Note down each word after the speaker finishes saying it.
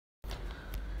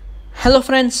Hello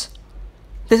friends,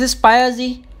 this is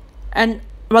Payazee and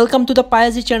welcome to the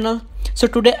Payazee channel. So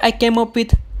today I came up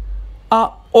with a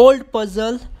old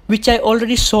puzzle which I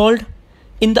already solved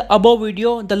in the above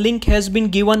video. The link has been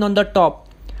given on the top.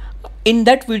 In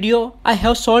that video I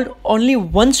have solved only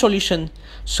one solution.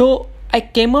 So I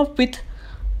came up with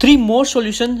 3 more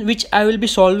solutions which I will be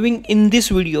solving in this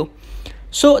video.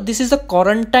 So this is the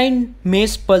quarantine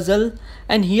maze puzzle,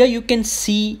 and here you can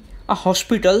see a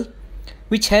hospital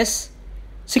which has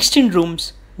 16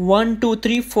 rooms: 1 2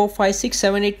 3 4 5 6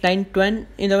 7 8 9 10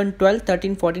 11 12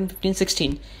 13 14 15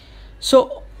 16.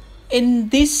 So in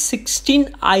this 16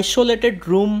 isolated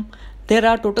room there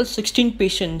are total 16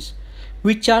 patients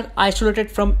which are isolated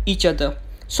from each other.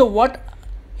 So what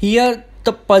here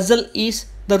the puzzle is,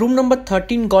 the room number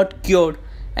 13 got cured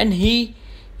and he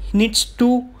needs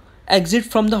to exit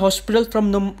from the hospital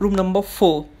from room number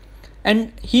 4,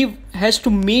 and he has to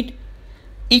meet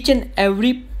each and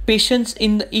every patients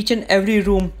in each and every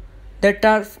room that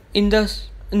are in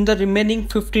the remaining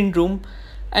 15 room,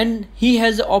 and he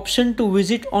has the option to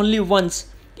visit only once.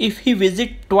 If he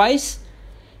visit twice,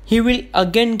 he will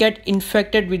again get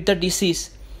infected with the disease.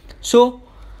 So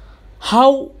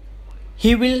how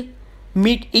he will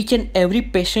meet each and every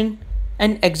patient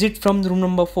and exit from room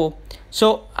number 4?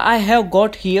 So I have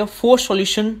got here 4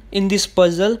 solutions in this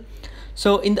puzzle.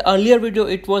 So in the earlier video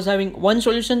it was having one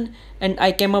solution and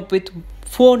I came up with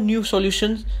 4 new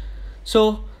solutions.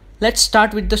 So let's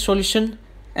start with the solution,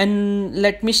 and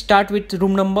let me start with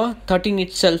room number 13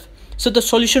 itself. So the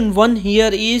solution 1 here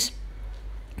is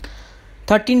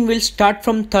 13 will start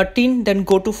from 13, then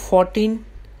go to 14,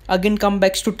 again come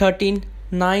back to 13,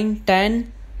 9,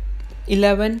 10,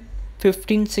 11,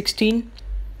 15, 16,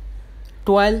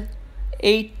 12,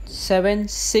 8, 7,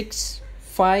 6,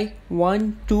 5,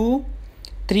 1, 2,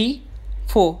 3,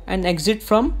 4, and exit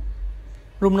from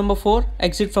room number 4,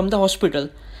 exit from the hospital.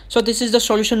 So this is the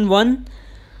solution 1,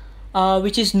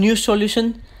 which is new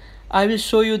solution. I will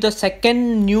show you the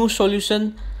second new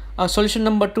solution, solution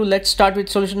number 2. Let's start with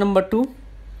solution number 2.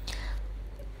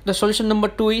 The solution number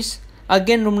 2 is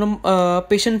again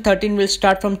patient 13 will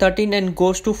start from 13 and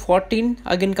goes to 14,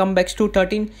 again come back to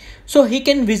 13. So he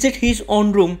can visit his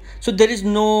own room, so there is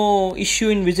no issue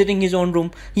in visiting his own room.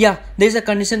 Yeah, there is a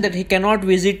condition that he cannot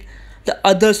visit the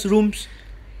others rooms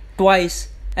twice,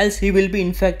 else he will be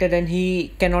infected and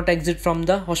he cannot exit from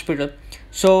the hospital.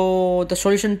 So the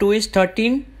solution 2 is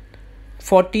 13,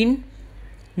 14,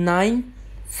 9,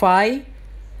 5,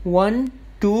 1,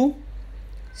 2,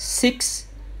 6,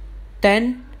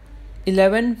 10,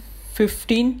 11,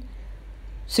 15,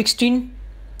 16,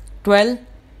 12,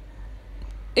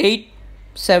 8,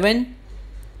 7,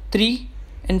 3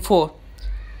 and 4.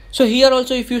 So here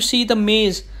also if you see the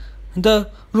maze,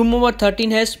 the room number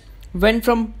 13 has went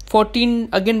from 14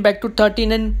 again back to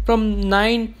 13, and from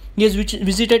 9 he has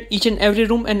visited each and every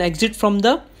room and exit from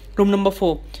the room number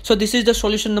 4. So this is the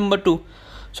solution number 2.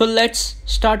 So let's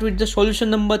start with the solution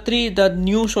number 3, the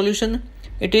new solution.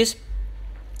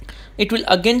 It will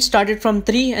again start it from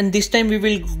 3, and this time we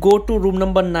will go to room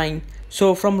number 9.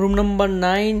 So from room number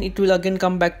 9 it will again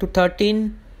come back to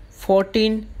 13,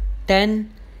 14,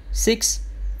 10, 6,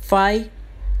 5,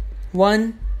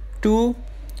 1, 2,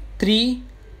 3,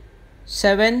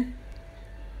 7,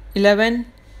 11,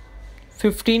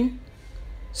 15,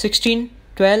 16,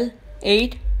 12,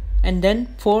 8 and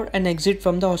then 4, and exit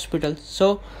from the hospital.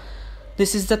 So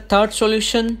this is the third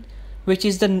solution, which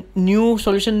is the new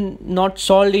solution not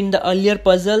solved in the earlier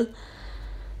puzzle.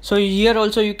 So here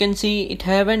also you can see it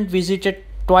haven't visited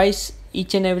twice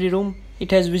each and every room,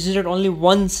 it has visited only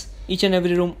once each and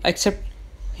every room except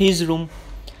his room.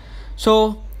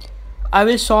 So I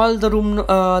will solve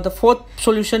the fourth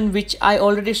solution, which I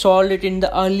already solved it in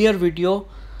the earlier video.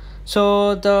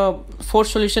 So the fourth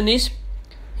solution is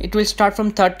it will start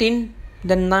from 13,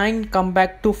 then 9, come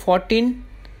back to 14,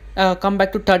 come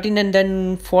back to 13 and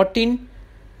then 14,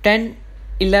 10,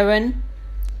 11,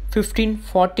 15,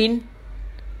 14,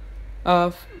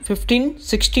 15,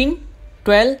 16,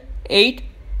 12, 8,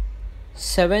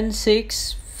 7,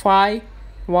 6, 5,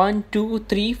 1, 2,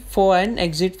 3, 4 and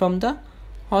exit from the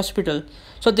hospital.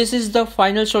 So this is the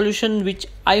final solution which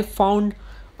I found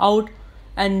out,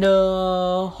 and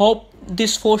hope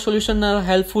these 4 solutions are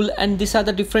helpful, and these are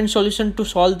the different solutions to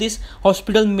solve this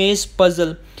hospital maze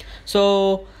puzzle.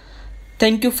 So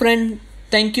thank you friend,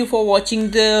 thank you for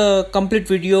watching the complete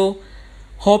video.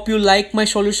 Hope you like my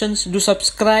solutions. Do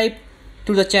subscribe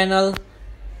to the channel.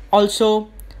 Also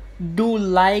do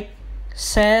like,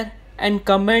 share and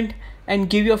comment and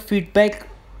give your feedback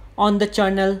on the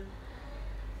channel.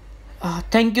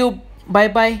 Thank you. Bye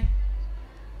bye.